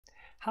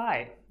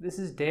Hi, this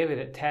is David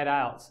at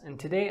TED-IELTS, and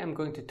today I'm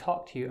going to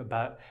talk to you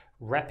about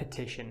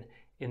repetition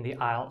in the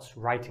IELTS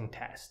writing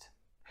test.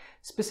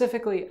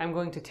 Specifically, I'm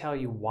going to tell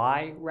you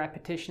why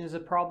repetition is a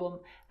problem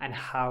and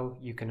how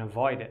you can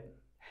avoid it.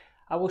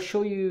 I will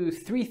show you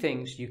 3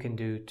 things you can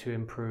do to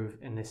improve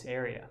in this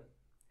area.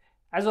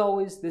 As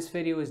always, this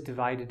video is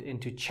divided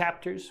into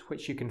chapters,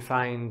 which you can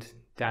find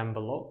down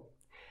below.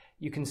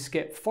 You can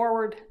skip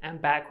forward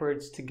and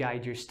backwards to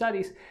guide your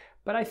studies,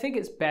 but I think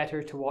it's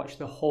better to watch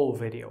the whole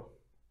video.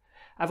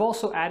 I've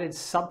also added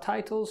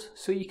subtitles,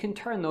 so you can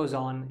turn those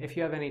on if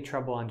you have any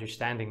trouble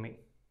understanding me.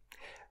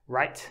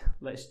 Right,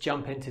 let's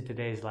jump into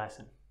today's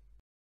lesson.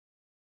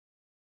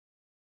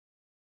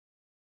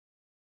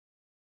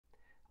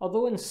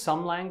 Although in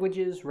some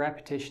languages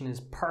repetition is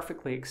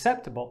perfectly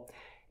acceptable,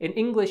 in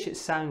English it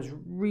sounds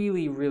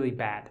really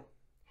bad.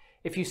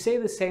 If you say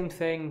the same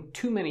thing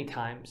too many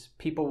times,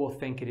 people will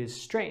think it is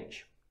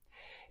strange.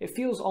 It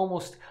feels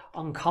almost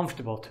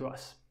uncomfortable to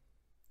us.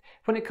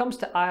 When it comes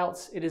to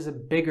IELTS, it is a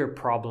bigger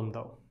problem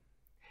though.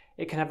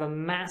 It can have a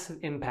massive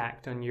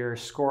impact on your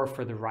score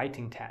for the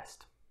writing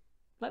test.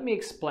 Let me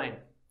explain.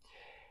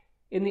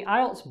 In the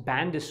IELTS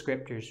band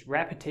descriptors,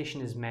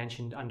 repetition is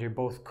mentioned under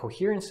both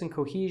coherence and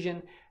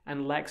cohesion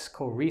and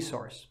lexical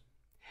resource.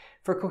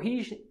 For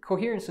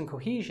coherence and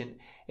cohesion,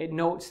 it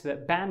notes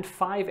that band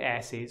 5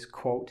 essays,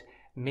 quote,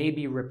 may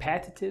be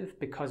repetitive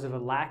because of a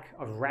lack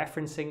of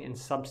referencing and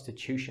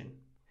substitution.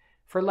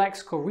 For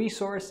lexical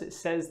resource, it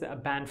says that a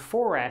band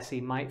 4 essay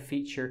might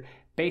feature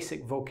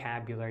basic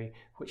vocabulary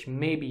which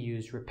may be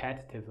used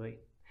repetitively.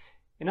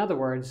 In other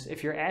words,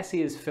 if your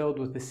essay is filled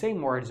with the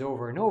same words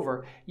over and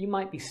over, you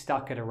might be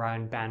stuck at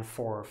around band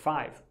 4 or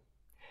 5.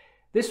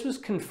 This was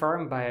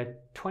confirmed by a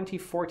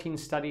 2014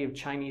 study of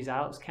Chinese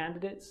IELTS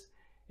candidates.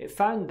 It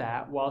found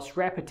that whilst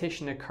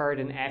repetition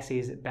occurred in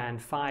essays at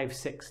band 5,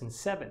 6 and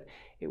 7,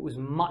 it was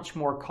much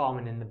more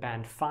common in the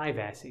band 5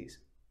 essays.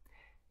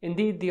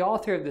 Indeed, the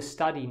author of the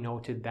study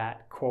noted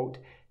that, quote,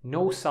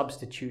 no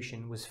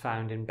substitution was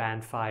found in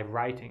band 5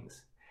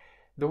 writings.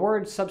 The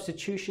word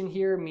substitution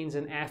here means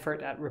an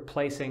effort at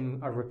replacing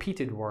a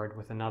repeated word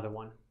with another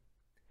one.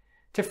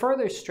 To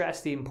further stress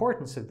the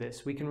importance of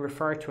this, we can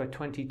refer to a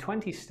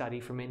 2020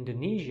 study from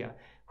Indonesia,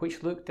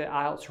 which looked at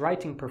IELTS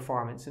writing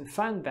performance and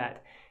found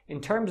that,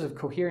 in terms of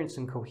coherence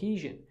and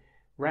cohesion,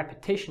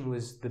 repetition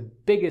was the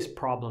biggest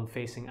problem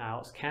facing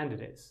IELTS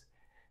candidates.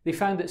 They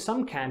found that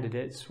some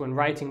candidates, when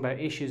writing about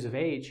issues of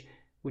age,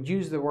 would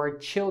use the word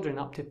children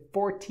up to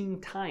 14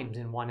 times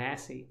in one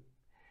essay.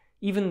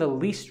 Even the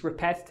least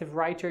repetitive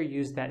writer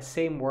used that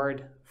same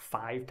word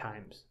 5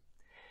 times.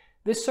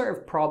 This sort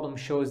of problem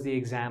shows the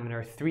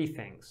examiner 3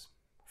 things.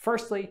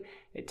 Firstly,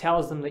 it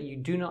tells them that you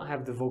do not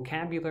have the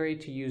vocabulary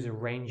to use a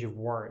range of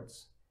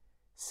words.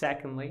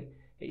 Secondly,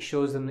 it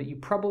shows them that you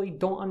probably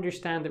don't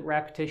understand that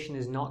repetition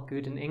is not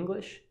good in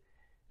English.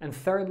 And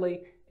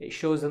thirdly, it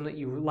shows them that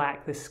you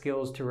lack the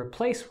skills to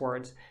replace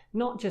words,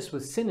 not just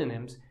with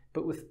synonyms,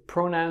 but with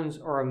pronouns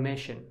or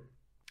omission.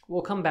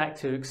 We'll come back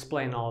to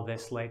explain all of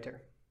this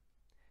later.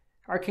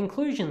 Our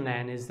conclusion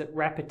then is that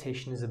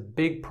repetition is a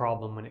big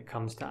problem when it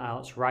comes to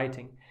IELTS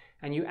writing,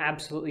 and you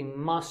absolutely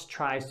must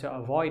try to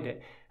avoid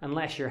it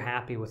unless you're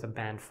happy with a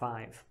band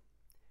 5.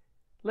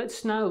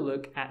 Let's now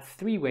look at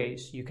 3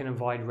 ways you can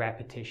avoid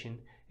repetition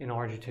in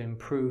order to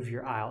improve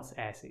your IELTS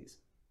essays.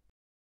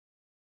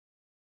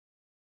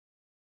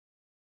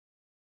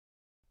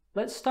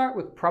 Let's start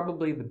with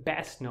probably the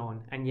best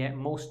known and yet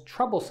most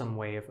troublesome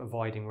way of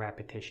avoiding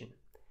repetition: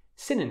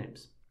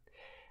 synonyms.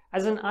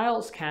 As an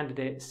IELTS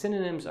candidate,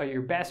 synonyms are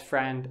your best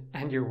friend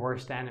and your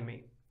worst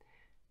enemy.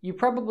 You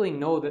probably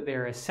know that they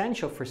are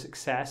essential for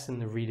success in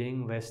the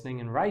reading,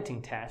 listening and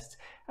writing tests,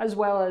 as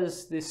well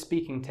as the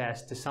speaking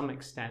test to some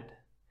extent.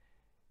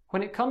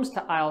 When it comes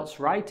to IELTS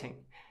writing,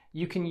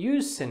 you can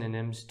use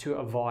synonyms to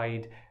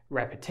avoid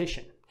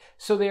repetition,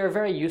 so they are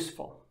very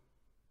useful.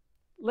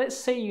 Let's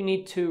say you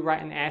need to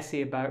write an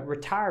essay about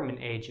retirement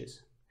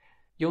ages.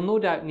 You'll no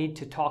doubt need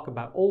to talk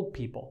about old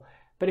people,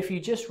 but if you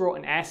just wrote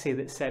an essay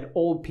that said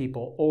old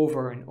people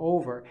over and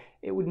over,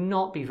 it would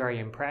not be very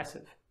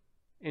impressive.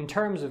 In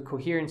terms of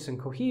coherence and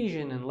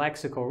cohesion and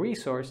lexical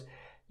resource,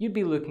 you'd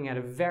be looking at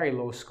a very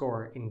low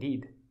score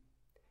indeed.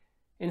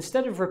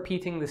 Instead of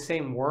repeating the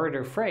same word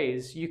or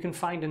phrase, you can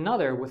find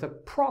another with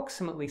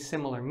approximately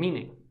similar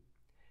meaning.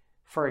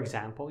 For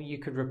example, you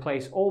could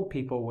replace old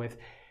people with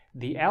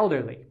the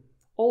elderly,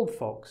 old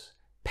folks,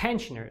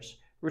 pensioners,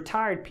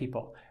 retired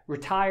people,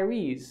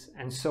 retirees,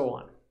 and so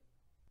on.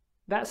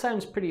 That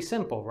sounds pretty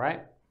simple,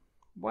 right?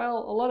 Well,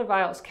 a lot of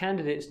IELTS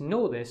candidates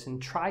know this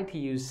and try to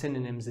use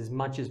synonyms as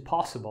much as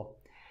possible.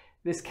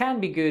 This can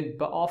be good,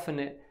 but often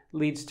it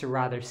leads to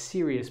rather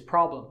serious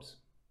problems.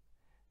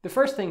 The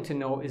first thing to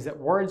note is that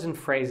words and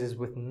phrases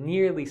with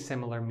nearly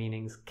similar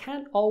meanings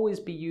can't always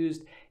be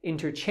used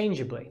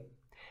interchangeably.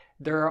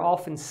 There are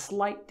often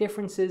slight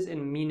differences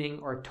in meaning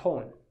or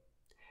tone.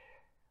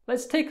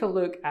 Let's take a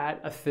look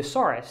at a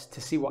thesaurus to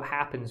see what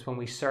happens when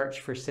we search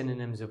for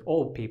synonyms of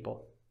old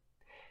people.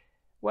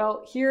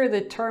 Well, here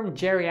the term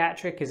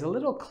geriatric is a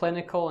little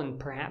clinical and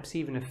perhaps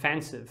even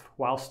offensive,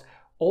 whilst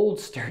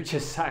Oldster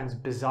just sounds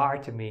bizarre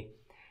to me.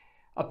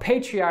 A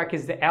patriarch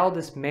is the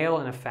eldest male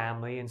in a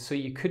family, and so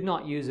you could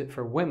not use it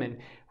for women,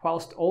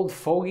 whilst old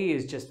fogey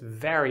is just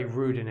very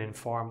rude and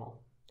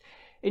informal.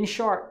 In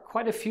short,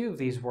 quite a few of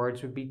these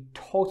words would be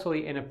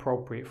totally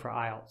inappropriate for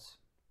IELTS.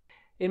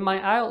 In my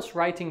IELTS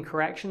writing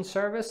correction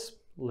service,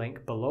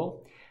 link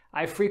below,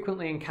 I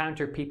frequently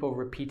encounter people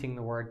repeating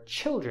the word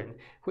children,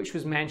 which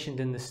was mentioned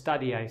in the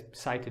study I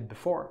cited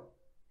before.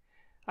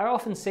 I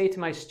often say to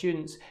my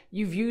students,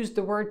 "You've used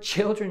the word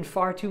children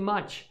far too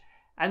much,"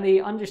 and they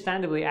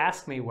understandably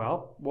ask me,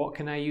 well, what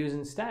can I use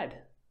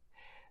instead?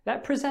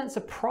 That presents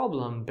a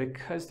problem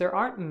because there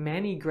aren't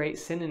many great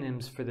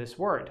synonyms for this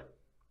word.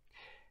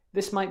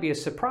 This might be a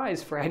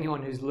surprise for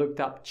anyone who's looked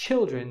up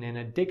children in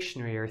a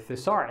dictionary or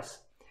thesaurus.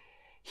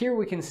 Here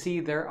we can see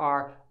there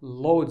are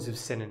loads of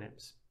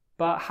synonyms,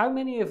 but how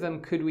many of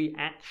them could we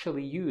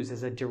actually use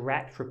as a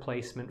direct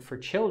replacement for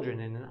children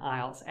in an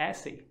IELTS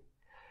essay?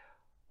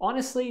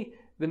 Honestly,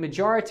 the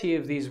majority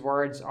of these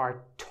words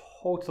are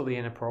totally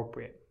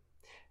inappropriate.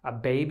 A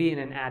baby and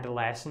an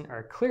adolescent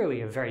are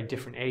clearly of very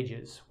different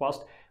ages,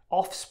 whilst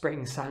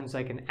offspring sounds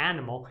like an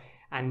animal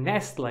and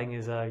nestling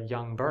is a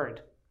young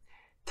bird.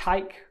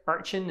 Tyke,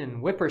 urchin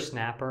and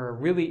whippersnapper are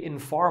really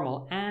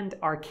informal and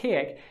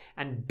archaic,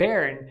 and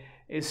bairn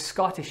is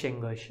Scottish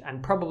English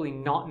and probably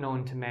not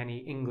known to many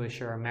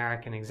English or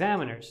American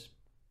examiners.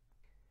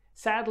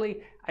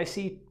 Sadly, I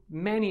see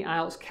many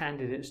IELTS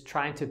candidates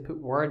trying to put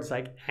words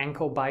like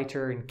ankle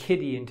biter and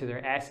kiddie into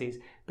their essays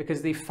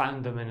because they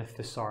found them in a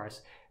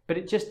thesaurus, but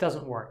it just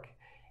doesn't work.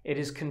 It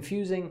is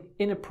confusing,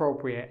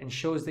 inappropriate, and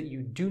shows that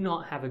you do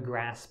not have a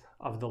grasp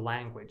of the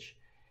language.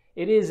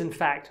 It is, in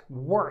fact,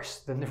 worse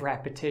than the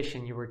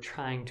repetition you were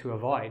trying to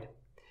avoid.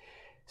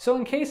 So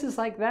in cases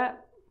like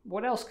that,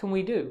 what else can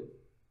we do?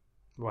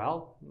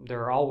 Well,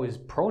 there are always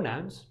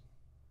pronouns.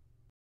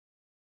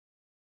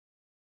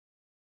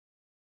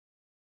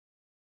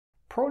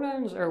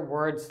 Pronouns are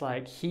words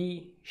like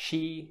he,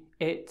 she,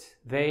 it,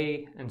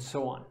 they, and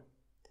so on.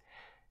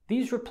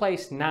 These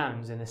replace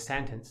nouns in a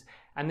sentence,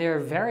 and they are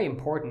very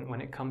important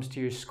when it comes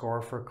to your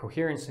score for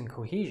coherence and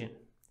cohesion.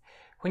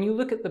 When you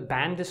look at the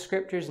band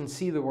descriptors and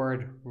see the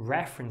word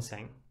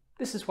referencing,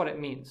 this is what it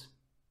means.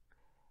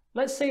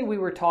 Let's say we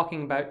were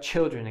talking about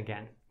children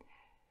again.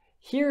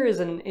 Here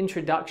is an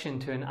introduction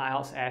to an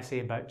IELTS essay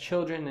about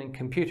children and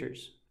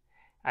computers.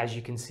 As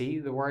you can see,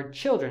 the word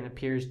children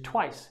appears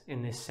twice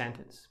in this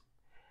sentence.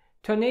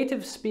 To a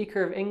native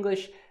speaker of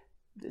English,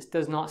 this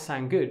does not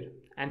sound good,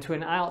 and to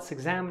an IELTS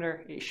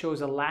examiner, it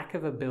shows a lack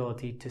of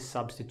ability to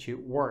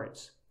substitute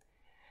words.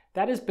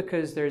 That is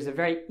because there is a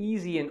very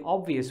easy and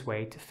obvious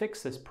way to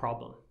fix this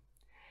problem.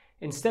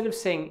 Instead of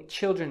saying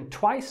children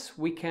twice,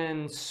 we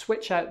can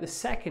switch out the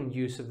second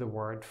use of the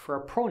word for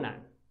a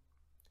pronoun.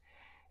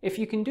 If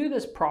you can do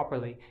this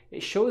properly,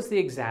 it shows the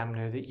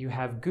examiner that you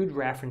have good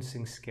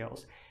referencing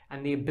skills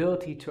and the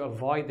ability to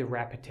avoid the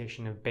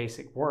repetition of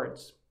basic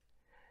words.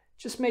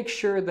 Just make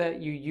sure that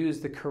you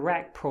use the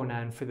correct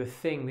pronoun for the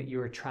thing that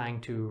you are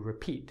trying to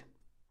repeat.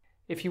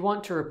 If you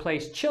want to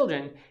replace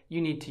children,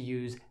 you need to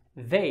use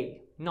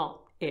they,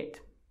 not it.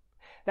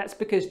 That's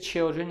because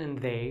children and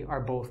they are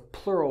both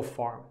plural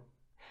form.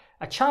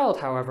 A child,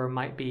 however,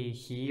 might be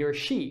he or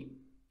she.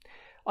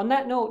 On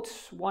that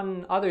note,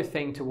 one other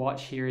thing to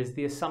watch here is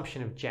the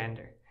assumption of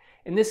gender.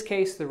 In this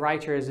case, the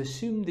writer has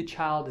assumed the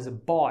child is a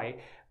boy,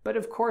 but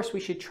of course we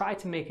should try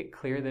to make it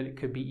clear that it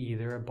could be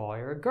either a boy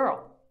or a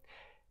girl.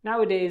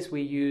 Nowadays,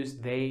 we use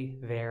they,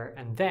 their,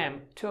 and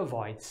them to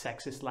avoid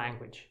sexist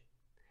language.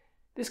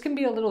 This can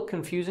be a little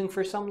confusing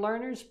for some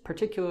learners,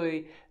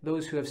 particularly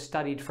those who have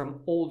studied from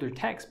older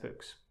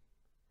textbooks.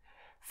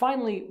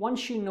 Finally,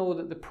 once you know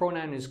that the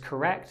pronoun is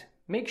correct,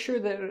 make sure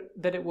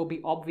that it will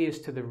be obvious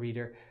to the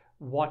reader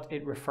what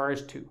it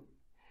refers to.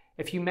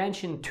 If you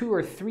mention 2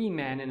 or 3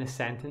 men in a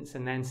sentence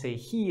and then say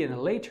he in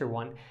a later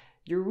one,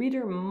 your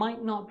reader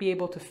might not be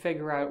able to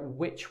figure out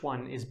which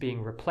one is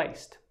being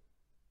replaced.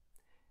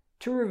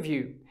 To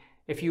review,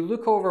 if you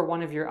look over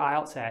one of your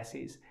IELTS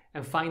essays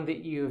and find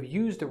that you have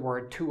used a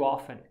word too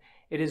often,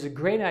 it is a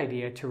great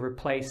idea to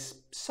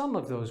replace some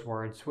of those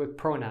words with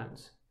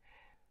pronouns.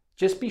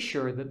 Just be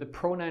sure that the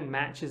pronoun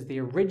matches the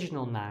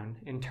original noun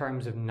in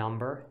terms of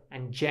number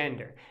and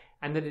gender,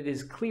 and that it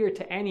is clear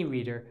to any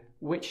reader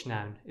which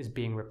noun is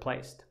being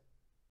replaced.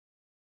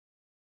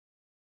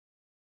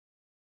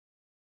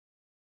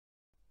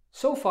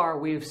 So far,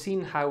 we have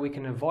seen how we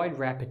can avoid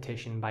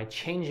repetition by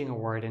changing a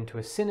word into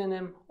a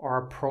synonym or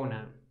a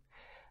pronoun.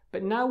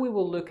 But now we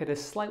will look at a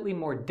slightly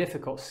more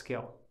difficult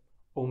skill,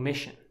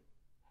 omission.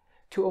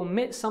 To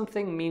omit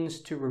something means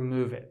to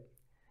remove it.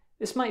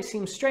 This might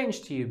seem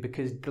strange to you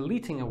because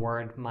deleting a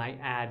word might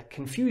add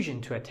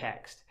confusion to a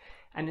text,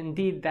 and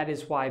indeed that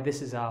is why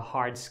this is a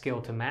hard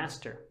skill to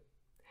master.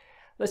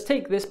 Let's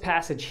take this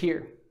passage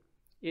here.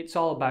 It's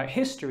all about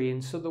history,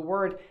 and so the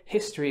word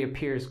history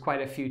appears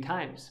quite a few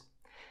times.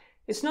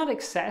 It's not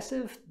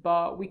excessive,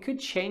 but we could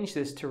change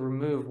this to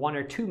remove 1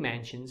 or 2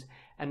 mentions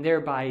and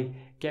thereby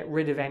get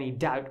rid of any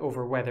doubt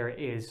over whether it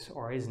is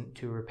or isn't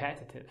too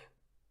repetitive.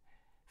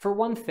 For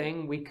one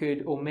thing, we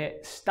could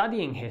omit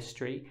studying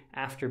history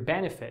after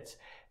benefits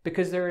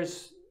because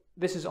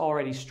this is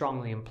already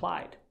strongly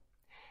implied.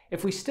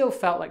 If we still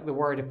felt like the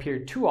word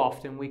appeared too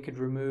often, we could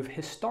remove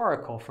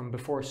historical from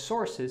before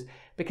sources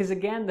because,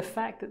 again, the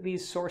fact that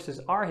these sources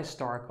are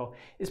historical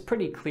is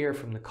pretty clear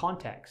from the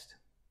context.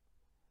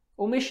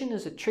 Omission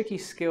is a tricky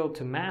skill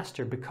to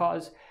master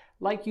because,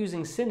 like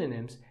using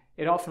synonyms,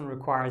 it often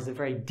requires a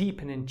very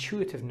deep and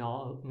intuitive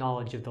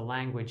knowledge of the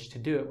language to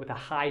do it with a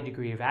high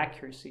degree of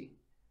accuracy.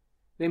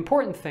 The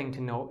important thing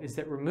to note is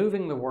that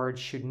removing the word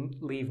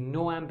should leave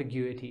no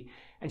ambiguity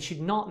and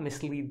should not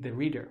mislead the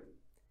reader.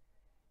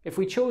 If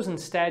we chose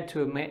instead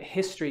to omit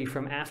history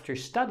from after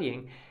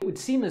studying, it would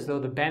seem as though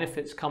the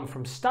benefits come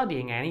from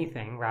studying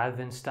anything rather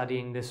than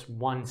studying this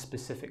one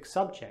specific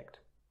subject.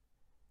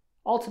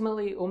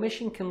 Ultimately,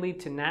 omission can lead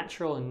to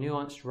natural and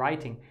nuanced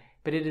writing,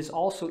 but it is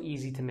also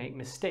easy to make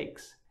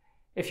mistakes.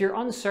 If you're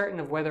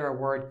uncertain of whether a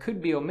word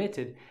could be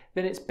omitted,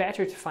 then it's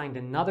better to find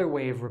another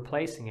way of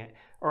replacing it,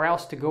 or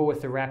else to go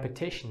with the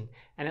repetition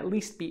and at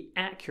least be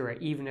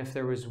accurate even if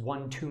there was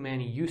one too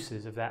many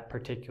uses of that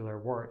particular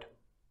word.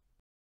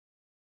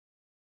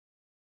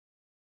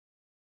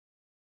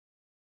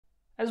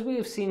 As we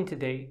have seen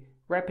today,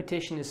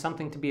 repetition is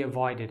something to be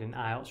avoided in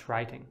IELTS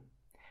writing.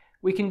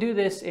 We can do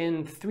this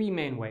in three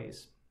main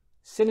ways: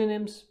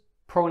 synonyms,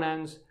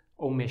 pronouns,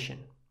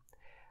 omission.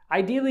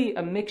 Ideally,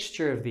 a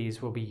mixture of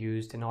these will be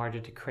used in order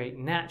to create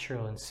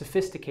natural and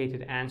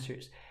sophisticated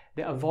answers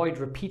that avoid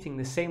repeating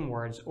the same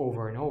words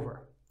over and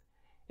over.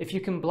 If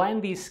you can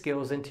blend these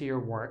skills into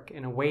your work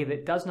in a way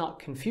that does not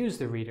confuse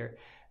the reader,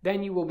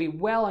 then you will be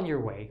well on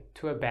your way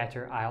to a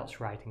better IELTS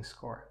writing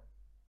score.